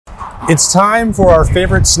It's time for our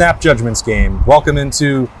favorite Snap Judgments game. Welcome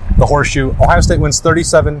into the Horseshoe. Ohio State wins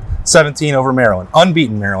 37-17 over Maryland.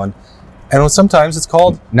 Unbeaten Maryland. And sometimes it's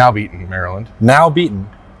called... Now beaten Maryland. Now beaten.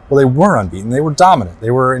 Well, they were unbeaten. They were dominant. They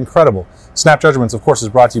were incredible. Snap Judgments, of course, is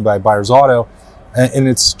brought to you by Byers Auto. And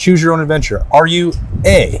it's choose your own adventure. Are you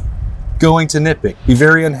A, going to nitpick, be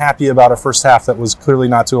very unhappy about a first half that was clearly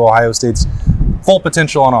not to Ohio State's full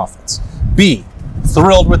potential on offense? B,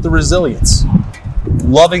 thrilled with the resilience,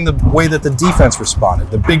 loving the way that the defense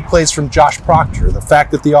responded, the big plays from Josh Proctor, the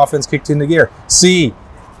fact that the offense kicked into gear. C,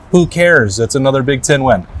 who cares? It's another Big Ten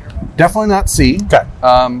win. Definitely not C. Okay.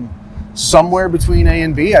 Somewhere between A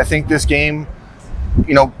and B. I think this game,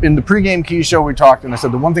 you know, in the pregame key show we talked, and I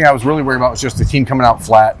said the one thing I was really worried about was just the team coming out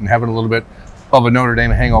flat and having a little bit of a Notre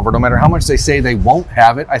Dame hangover. No matter how much they say they won't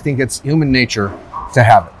have it, I think it's human nature to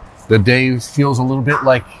have it. The day feels a little bit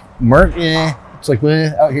like it's like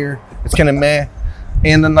meh out here. It's kind of meh.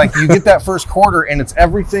 And then like you get that first quarter and it's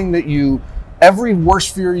everything that every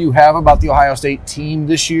worst fear you have about the Ohio State team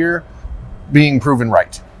this year being proven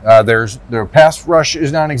right. Their pass rush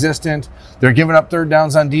is non-existent. They're giving up third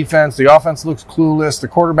downs on defense. The offense looks clueless. The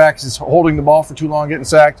quarterback is holding the ball for too long, getting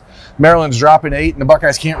sacked. Maryland's dropping 8, and the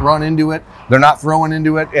Buckeyes can't run into it. They're not throwing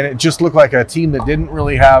into it, and it just looked like a team that didn't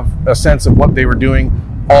really have a sense of what they were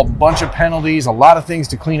doing. A bunch of penalties, a lot of things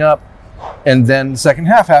to clean up, and then the second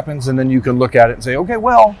half happens, and then you can look at it and say, okay,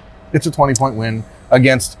 well, it's a 20-point win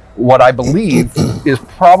against what I believe is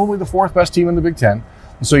probably the fourth best team in the Big Ten.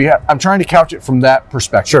 So I'm trying to couch it from that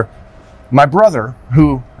perspective. Sure. My brother,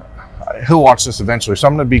 he'll watch this eventually, so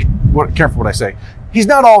I'm going to be careful what I say. He's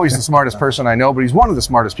not always the smartest person I know, but he's one of the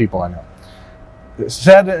smartest people I know.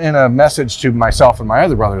 Said in a message to myself and my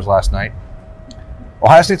other brothers last night,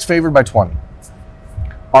 Ohio State's favored by 20.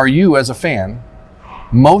 Are you, as a fan,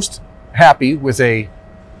 most happy with a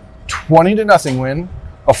 20-0 win,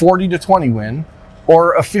 a 40-20 win,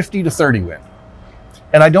 or a 50-30 win?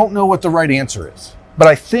 And I don't know what the right answer is. But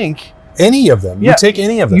I think any of them. You take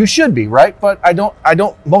any of them. You should be, right? But I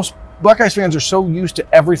don't most Buckeyes fans are so used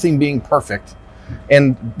to everything being perfect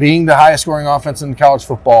and being the highest scoring offense in college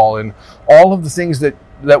football and all of the things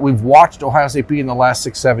that we've watched Ohio State be in the last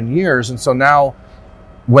 6-7 years. And so now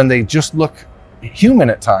when they just look human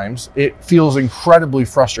at times, it feels incredibly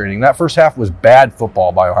frustrating. That first half was bad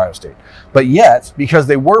football by Ohio State. But yet, because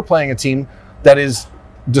they were playing a team that is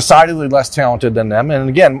decidedly less talented than them. And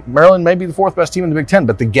again, Maryland may be the fourth best team in the Big Ten,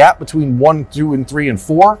 but the gap between 1, 2, and 3, and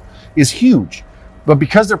 4 is huge. But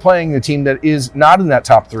because they're playing a team that is not in that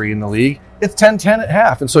top 3 in the league, it's 10-10 at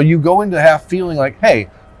half. And so you go into half feeling like,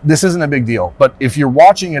 hey, this isn't a big deal. But if you're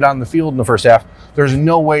watching it on the field in the first half, there's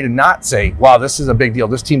no way to not say, wow, this is a big deal.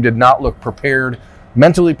 This team did not look prepared,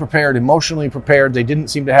 mentally prepared, emotionally prepared. They didn't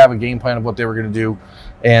seem to have a game plan of what they were going to do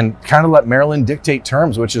and kind of let Maryland dictate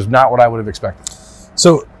terms, which is not what I would have expected.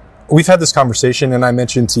 So we've had this conversation, and I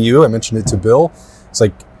mentioned it to Bill. It's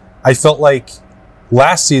like, I felt like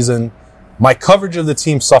last season, my coverage of the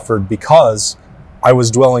team suffered because I was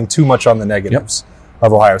dwelling too much on the negatives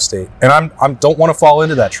of Ohio State. And I don't want to fall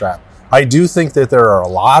into that trap. I do think that there are a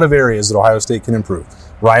lot of areas that Ohio State can improve.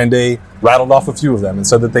 Ryan Day rattled off a few of them and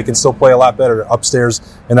said that they can still play a lot better upstairs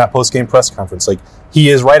in that post-game press conference. Like, he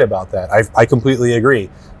is right about that. I completely agree.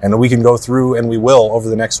 And we can go through, and we will over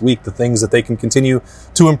the next week, the things that they can continue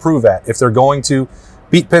to improve at. If they're going to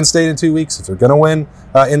beat Penn State in 2 weeks, if they're going to win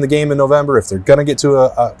in the game in November, if they're going to get to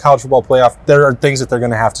a college football playoff, there are things that they're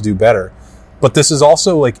going to have to do better. But this is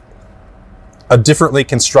also like a differently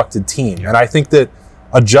constructed team. And I think that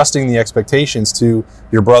adjusting the expectations to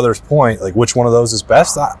your brother's point, like which one of those is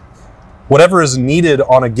best, whatever is needed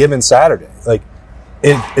on a given Saturday. Like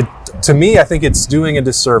it to me, I think it's doing a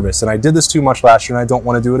disservice. And I did this too much last year, and I don't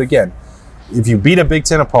want to do it again. If you beat a Big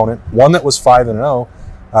Ten opponent, one that was 5-0,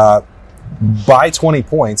 by 20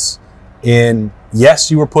 points, and yes,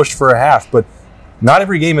 you were pushed for a half, but not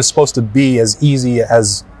every game is supposed to be as easy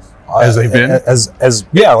as they've been.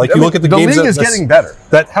 You look at the games. The league is getting better.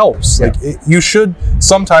 That helps. Yeah. You should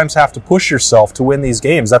sometimes have to push yourself to win these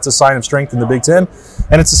games. That's a sign of strength in the Big Ten,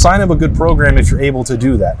 and it's a sign of a good program if you're able to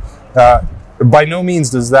do that. By no means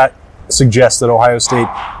does that suggest that Ohio State,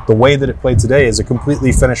 the way that it played today, is a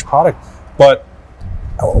completely finished product. But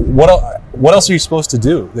what else are you supposed to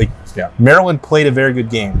do? Maryland played a very good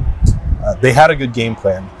game. They had a good game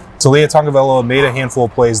plan. Talia Tagovailoa made a handful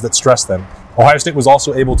of plays that stressed them. Ohio State was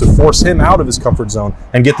also able to force him out of his comfort zone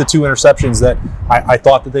and get the 2 interceptions that I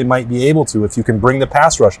thought that they might be able to if you can bring the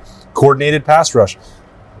pass rush, coordinated pass rush,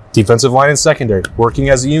 defensive line and secondary, working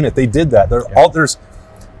as a unit. They did that.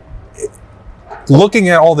 Looking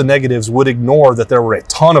at all the negatives would ignore that there were a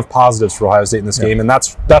ton of positives for Ohio State in this game, and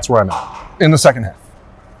that's where I'm at. In the second half.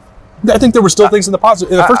 I think there were still things in the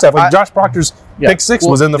positive in the first half. Like Josh Proctor's pick six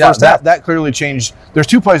was in the first half. That clearly changed. There's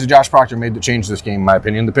two plays that Josh Proctor made that changed this game, in my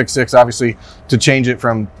opinion. The pick six, obviously, to change it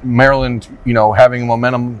from Maryland, having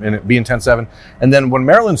momentum and it being 10-7. And then when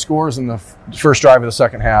Maryland scores in the first drive of the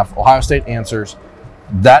second half, Ohio State answers.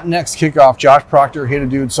 That next kickoff, Josh Proctor hit a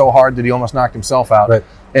dude so hard that he almost knocked himself out. Right.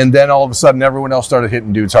 And then all of a sudden, everyone else started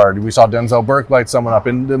hitting dudes hard. We saw Denzel Burke light someone up,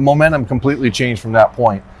 and the momentum completely changed from that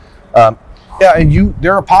point.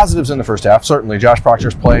 There are positives in the first half, certainly. Josh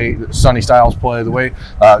Proctor's play, Sonny Styles' play, the way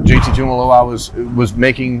JT Tuimoloau was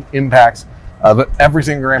making impacts, but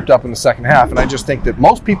everything ramped up in the second half. And I just think that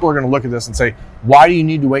most people are going to look at this and say, why do you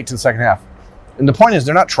need to wait till the second half? And the point is,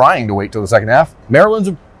 they're not trying to wait till the second half.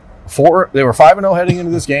 Maryland's they were 5-0 heading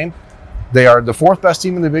into this game. They are the fourth best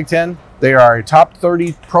team in the Big Ten. They are a top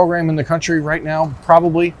 30 program in the country right now,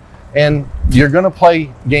 probably. And you're going to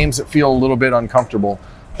play games that feel a little bit uncomfortable.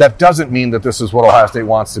 That doesn't mean that this is what Ohio State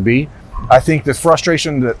wants to be. I think the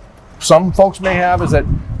frustration that some folks may have is that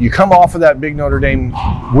you come off of that big Notre Dame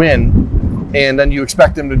win, and then you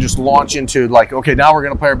expect them to just launch into okay, now we're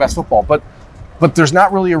going to play our best football. But there's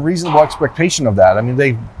not really a reasonable expectation of that. I mean,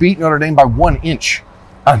 they beat Notre Dame by 1 inch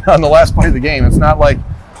on the last play of the game. It's not like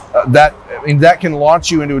that. I mean, that can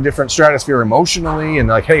launch you into a different stratosphere emotionally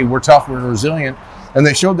and hey, we're tough, we're resilient. And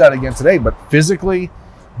they showed that again today. But physically,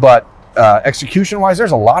 execution-wise,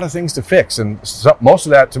 there's a lot of things to fix. And most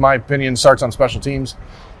of that, to my opinion, starts on special teams.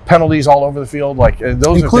 Penalties all over the field,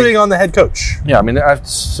 those, including on the head coach. Yeah, I mean,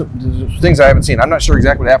 things I haven't seen. I'm not sure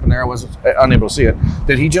exactly what happened there. I was unable to see it.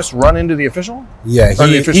 Did he just run into the official? Yeah,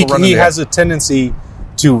 he has a tendency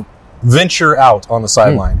to venture out on the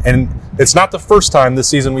sideline. And it's not the first time this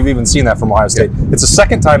season we've even seen that from Ohio State. Yeah. It's the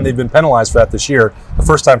second time they've been penalized for that this year. The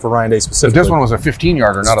first time for Ryan Day specifically. But this one was a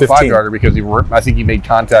 15-yarder, not a 5-yarder, because I think he made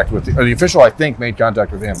contact with the official. I think made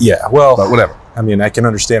contact with him. Yeah, well, but whatever. I mean, I can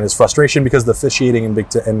understand his frustration because the officiating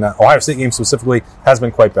in Ohio State games specifically has been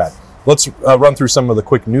quite bad. Let's run through some of the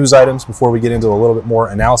quick news items before we get into a little bit more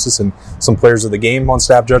analysis and some players of the game on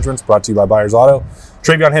Staff Judgments, brought to you by Byers Auto.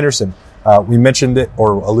 TreVeyon Henderson. We mentioned it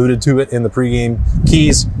or alluded to it in the pregame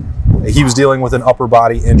keys. He was dealing with an upper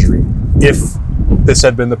body injury. If this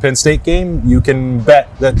had been the Penn State game, you can bet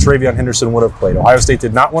that TreVeyon Henderson would have played. Ohio State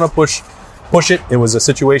did not want to push it. It was a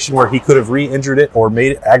situation where he could have re-injured it or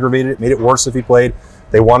aggravated it, made it worse if he played.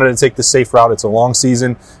 They wanted to take the safe route. It's a long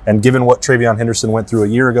season, and given what TreVeyon Henderson went through a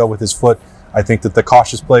year ago with his foot, I think that the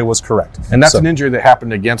cautious play was correct. And that's an injury that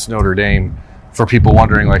happened against Notre Dame. For people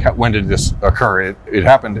wondering, when did this occur? It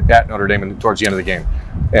happened at Notre Dame and towards the end of the game.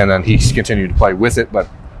 And then he continued to play with it. But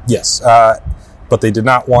yes, but they did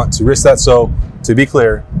not want to risk that. So, to be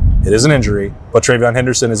clear, it is an injury, but TreVeyon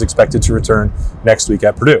Henderson is expected to return next week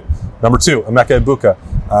at Purdue. Number 2, Emeka Egbuka.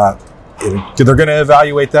 They're going to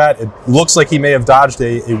evaluate that. It looks like he may have dodged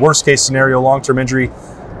a worst-case scenario long-term injury.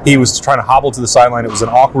 He was trying to hobble to the sideline. It was an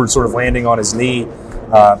awkward sort of landing on his knee.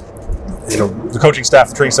 The coaching staff,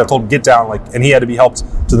 the training staff told him get down, and he had to be helped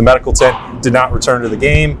to the medical tent. Did not return to the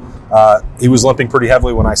game. He was limping pretty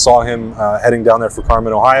heavily when I saw him heading down there for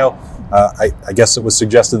Carmen, Ohio. I guess it was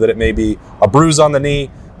suggested that it may be a bruise on the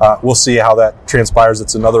knee. We'll see how that transpires.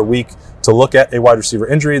 It's another week to look at a wide receiver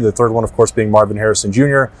injury. The third one, of course, being Marvin Harrison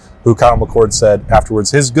Jr., who Kyle McCord said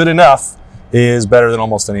afterwards, his good enough is better than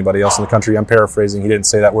almost anybody else in the country. I'm paraphrasing. He didn't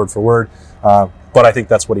say that word for word, but I think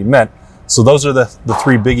that's what he meant. So those are the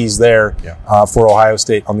three biggies there for Ohio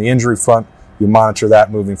State. On the injury front, you monitor that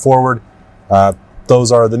moving forward.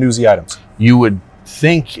 Those are the newsy items. You would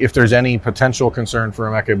think if there's any potential concern for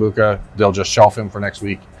Emeka Egbuka, they'll just shelf him for next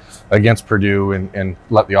week against Purdue and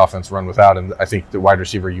let the offense run without him. I think the wide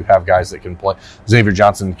receiver, you have guys that can play. Xavier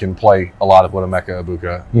Johnson can play a lot of what Emeka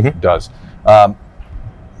Egbuka does.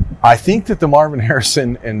 I think that the Marvin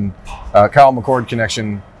Harrison and Kyle McCord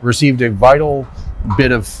connection received a vital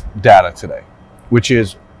bit of data today, which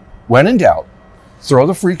is, when in doubt, throw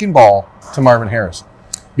the freaking ball to Marvin Harrison,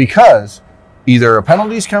 because either a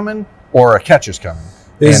penalty's coming or a catch is coming.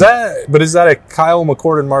 Is that a Kyle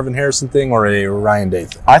McCord and Marvin Harrison thing or a Ryan Day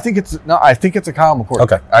thing? I think it's a Kyle McCord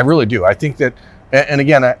thing. I really do. I think that, and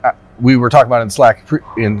again, we were talking about it in Slack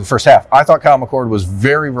in the first half. I thought Kyle McCord was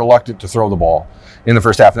very reluctant to throw the ball in the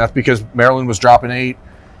first half, and that's because Maryland was dropping 8.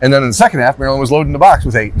 And then in the second half, Maryland was loading the box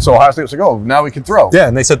with 8. And so Ohio State was like, oh, now we can throw. Yeah,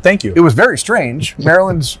 and they said thank you. It was very strange.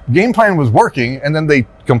 Maryland's game plan was working, and then they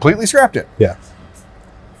completely scrapped it. Yeah.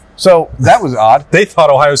 So that was odd. They thought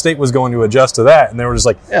Ohio State was going to adjust to that, and they were just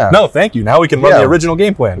like, no, thank you. Now we can run the original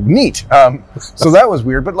game plan. Neat. So that was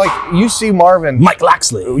weird. But, you see Marvin. Mike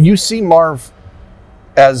Loxley. You see Marv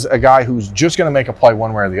as a guy who's just going to make a play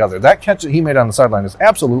one way or the other. That catch that he made on the sideline is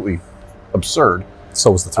absolutely absurd.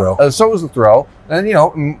 So was the throw. So was the throw.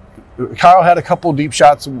 And, Kyle had a couple deep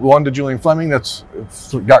shots, one to Julian Fleming that's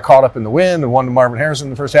got caught up in the wind, and one to Marvin Harrison in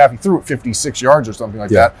the first half. He threw it 56 yards or something like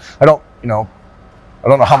that. I don't know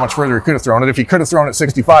how much further he could have thrown it. If he could have thrown it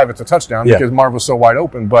 65, it's a touchdown because Marv was so wide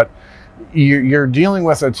open. But you're dealing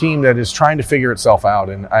with a team that is trying to figure itself out,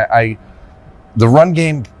 and the run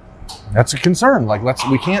game, that's a concern.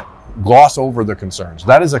 We can't gloss over the concerns.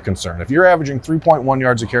 That is a concern. If you're averaging 3.1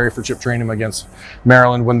 yards a carry for Chip Trainum against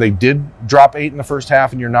Maryland when they did drop 8 in the first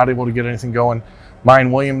half and you're not able to get anything going,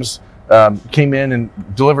 Mayan Williams came in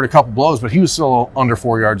and delivered a couple blows, but he was still under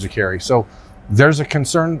 4 yards a carry. So there's a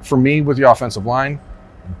concern for me with the offensive line.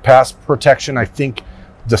 Pass protection, I think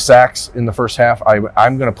the sacks in the first half,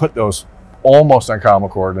 I'm going to put those almost on Kyle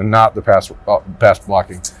McCord and not the pass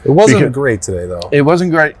blocking. It wasn't great today, though. It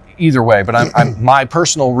wasn't great either way, but I'm my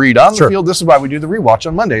personal read on the field. This is why we do the rewatch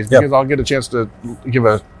on Mondays, because I'll get a chance to give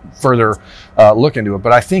a further look into it.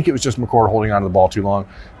 But I think it was just McCord holding onto the ball too long.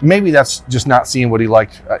 Maybe that's just not seeing what he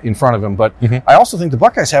liked in front of him. But I also think the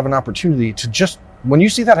Buckeyes have an opportunity to just, when you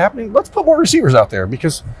see that happening, let's put more receivers out there,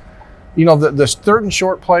 because the third and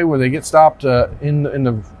short play where they get stopped in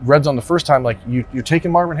the red zone the first time, you're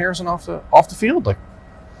taking Marvin Harrison off the field.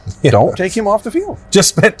 Don't take him off the field. Just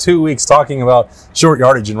spent 2 weeks talking about short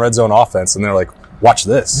yardage and red zone offense, and they're like, watch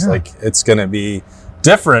this. Yeah. It's going to be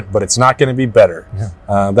different, but it's not going to be better.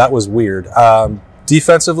 Yeah. That was weird.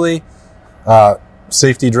 Defensively,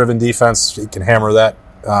 safety-driven defense, you can hammer that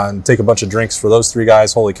and take a bunch of drinks for those three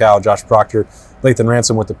guys. Holy cow, Josh Proctor, Lathan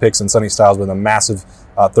Ransom with the picks, and Sonny Styles with a massive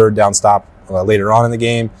third down stop later on in the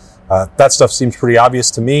game. That stuff seems pretty obvious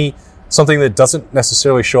to me. Something that doesn't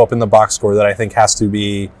necessarily show up in the box score that I think has to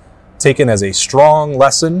be taken as a strong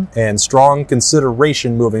lesson and strong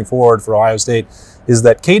consideration moving forward for Ohio State is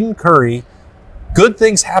that Caden Curry, good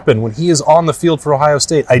things happen when he is on the field for Ohio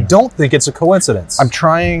State. I don't think it's a coincidence. I'm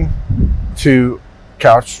trying to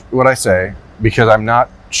couch what I say because I'm not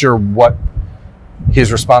sure what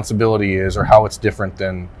his responsibility is or how it's different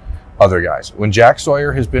than other guys. When Jack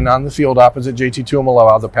Sawyer has been on the field opposite JT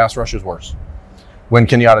Tuimoloau, the pass rush is worse. When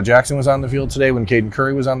Kenyatta Jackson was on the field today, when Caden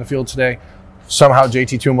Curry was on the field today, somehow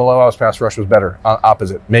JT Tuimoloau's pass rush was better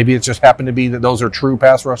opposite. Maybe it just happened to be that those are true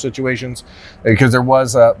pass rush situations, because there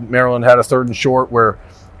was Maryland had a third and short where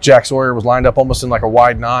Jack Sawyer was lined up almost in like a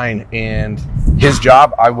wide 9, and his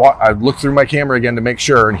job, I looked through my camera again to make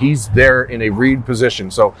sure, and he's there in a read position.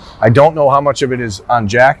 So I don't know how much of it is on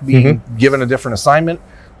Jack being given a different assignment.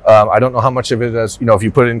 I don't know how much of it is, if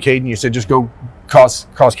you put it in Caden, you said just go cause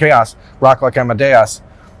chaos, rock like Amadeus.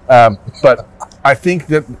 But I think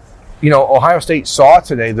that, Ohio State saw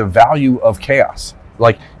today the value of chaos.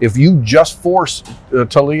 Like, if you just force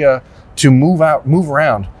Talia to move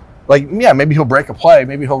around, maybe he'll break a play,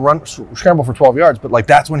 maybe he'll run, scramble for 12 yards, but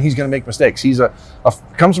that's when he's going to make mistakes. He's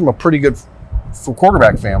comes from a pretty good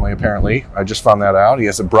quarterback family, apparently. I just found that out. He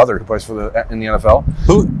has a brother who plays in the NFL.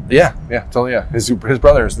 Who? Yeah, totally. Yeah, his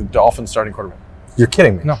brother is the Dolphins starting quarterback. You're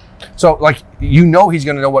kidding me. No. So, he's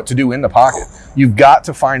going to know what to do in the pocket. You've got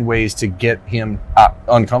to find ways to get him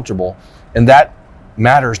uncomfortable, and that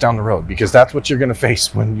matters down the road, because that's what you're going to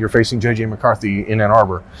face when you're facing J.J. McCarthy in Ann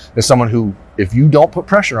Arbor, is someone who, if you don't put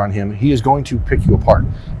pressure on him, he is going to pick you apart.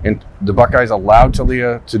 And the Buckeyes allowed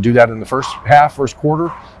Talia to do that in the first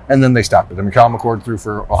quarter, and then they stopped it. I mean, Kyle McCord threw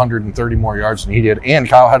for 130 more yards than he did, and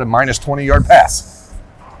Kyle had a minus 20-yard pass.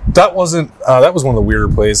 That was one of the weirder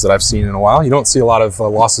plays that I've seen in a while. You don't see a lot of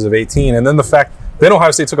losses of 18. And then the fact then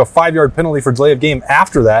Ohio State took a 5-yard penalty for delay of game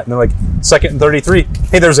after that, and they're like, 2nd and 33.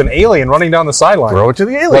 Hey, there's an alien running down the sideline. Throw it to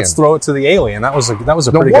the alien. Let's throw it to the alien. That was a pretty good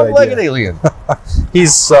idea. The one-legged alien.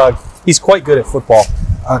 He's quite good at football.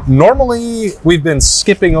 Normally, we've been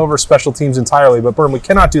skipping over special teams entirely, but Berm, we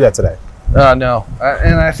cannot do that today. No.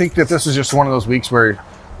 And I think that this is just one of those weeks where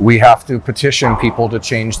we have to petition people to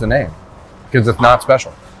change the name, because it's not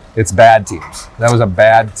special. It's bad teams. That was a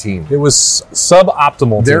bad team. It was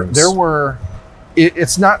suboptimal teams. There were.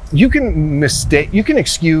 It's not. You can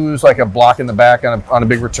excuse a block in the back on a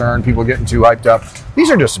big return. People getting too hyped up.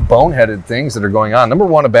 These are just boneheaded things that are going on. Number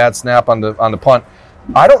one, a bad snap on the punt.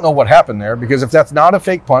 I don't know what happened there, because if that's not a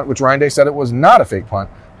fake punt, which Ryan Day said it was not a fake punt,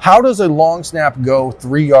 how does a long snap go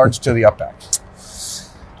 3 yards to the up back?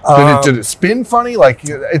 Did it spin funny?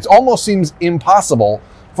 It almost seems impossible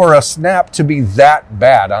for a snap to be that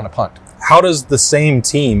bad on a punt. How does the same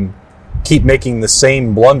team keep making the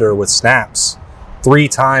same blunder with snaps 3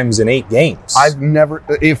 times in 8 games? I've never,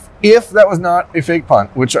 if that was not a fake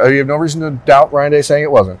punt, which you have no reason to doubt Ryan Day saying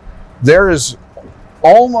it wasn't, there is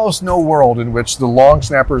almost no world in which the long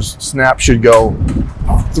snapper's snap should go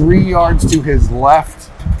 3 yards to his left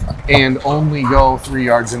and only go 3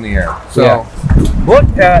 yards in the air. So look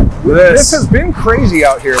at this has been crazy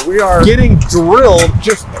out here. We are getting drilled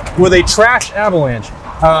just with a trash avalanche.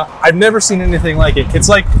 I've never seen anything like it. It's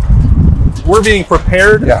like we're being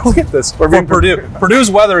prepared. Yeah. Look at this. For Purdue. Purdue's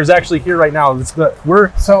weather is actually here right now.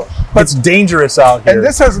 It's dangerous out here. And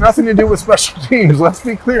this has nothing to do with special teams. Let's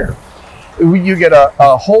be clear. You get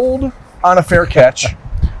a hold on a fair catch.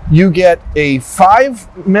 You get a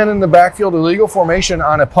 5 men in the backfield illegal formation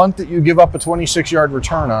on a punt that you give up a 26-yard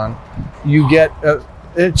return on. You get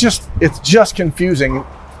it's just confusing.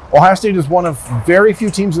 Ohio State is one of very few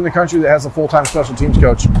teams in the country that has a full-time special teams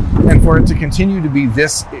coach, and for it to continue to be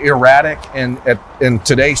this erratic and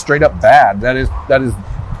today straight up bad, that is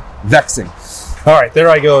vexing. All right, there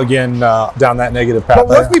I go again down that negative path. But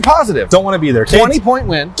let's be positive. Don't want to be there. 20-point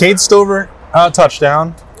win. Cade Stover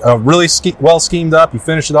touchdown. Really well schemed up. He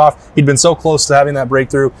finished it off. He'd been so close to having that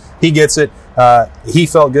breakthrough. He gets it. He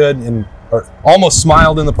felt good and almost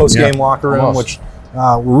smiled in the post-game locker room, almost. which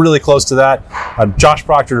we're really close to that. Josh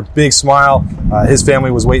Proctor, big smile. His family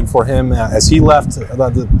was waiting for him as he left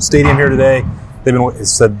the stadium here today.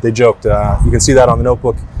 They joked. You can see that on the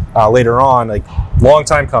notebook later on. Like, long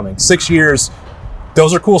time coming, 6 years.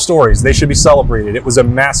 Those are cool stories. They should be celebrated. It was a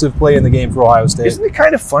massive play in the game for Ohio State. Isn't it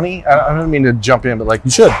kind of funny? I don't mean to jump in, but like,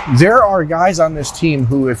 you should. There are guys on this team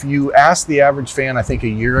who, if you ask the average fan, I think a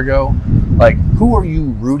year ago, like, who are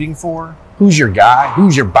you rooting for? Who's your guy?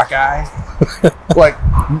 Who's your Buckeye? Like,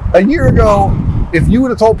 a year ago, if you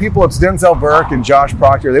would have told people it's Denzel Burke and Josh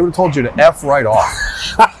Proctor, they would have told you to F right off.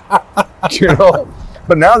 You know?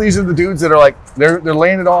 But now these are the dudes that are like, they're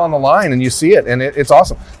laying it all on the line, and you see it, and it's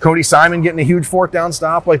awesome. Cody Simon getting a huge 4th down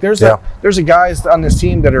stop. Like, there's a guys on this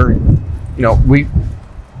team that are, we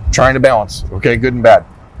trying to balance, okay, good and bad.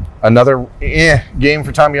 Another game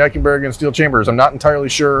for Tommy Eichenberg and Steel Chambers. I'm not entirely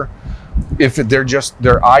sure if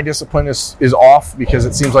their eye discipline is off, because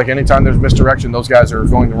it seems like anytime there's misdirection, those guys are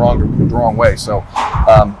going the wrong way. So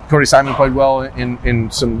Cody Simon played well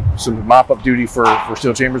in some mop-up duty for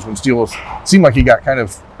Steel Chambers when Steel seemed like he got kind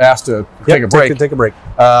of asked to take a break. Take a break.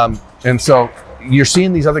 And so you're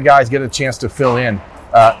seeing these other guys get a chance to fill in.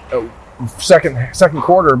 Second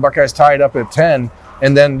quarter, Buckeyes tied up at 10,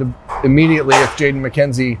 and then immediately it's Jaden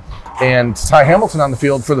McKenzie and Ty Hamilton on the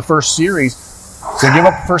field for the first series. They give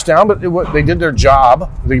up the first down, but they did their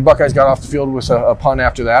job. The Buckeyes got off the field with a punt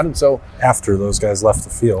after that, and so after those guys left the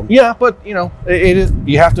field, yeah. But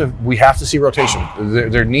we have to see rotation.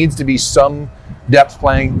 There needs to be some depth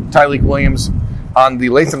playing. Tyleek Williams on the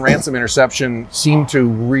Lathan Ransom interception seemed to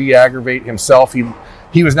re-aggravate himself.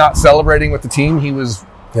 He was not celebrating with the team. He was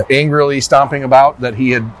angrily stomping about that he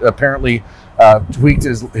had apparently tweaked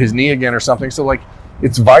his knee again or something. So, like,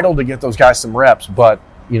 it's vital to get those guys some reps, but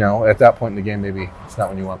at that point in the game, maybe it's not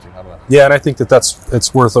when you want to. I don't know. Yeah, and I think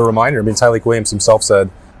it's worth a reminder. I mean, Tyleek Williams himself said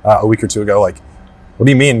a week or two ago, like, what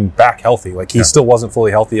do you mean back healthy? Like, he still wasn't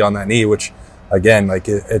fully healthy on that knee, which, again, like,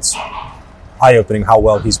 it's eye-opening how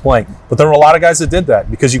well he's playing. But there were a lot of guys that did that,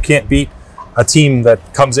 because you can't beat a team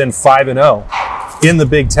that comes in 5-0 in the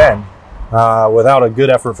Big Ten without a good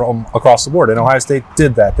effort from across the board. And Ohio State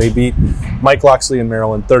did that. They beat Mike Locksley in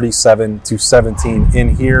Maryland 37-17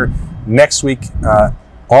 in here. Next week,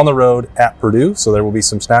 on the road at Purdue, so there will be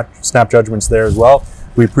some snap judgments there as well.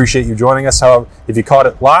 We appreciate you joining us. However, if you caught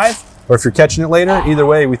it live or if you're catching it later, either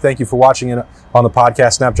way, we thank you for watching it on the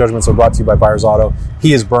podcast. Snap judgments are brought to you by Byers Auto.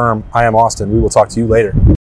 He is Berm. I am Austin. We will talk to you later.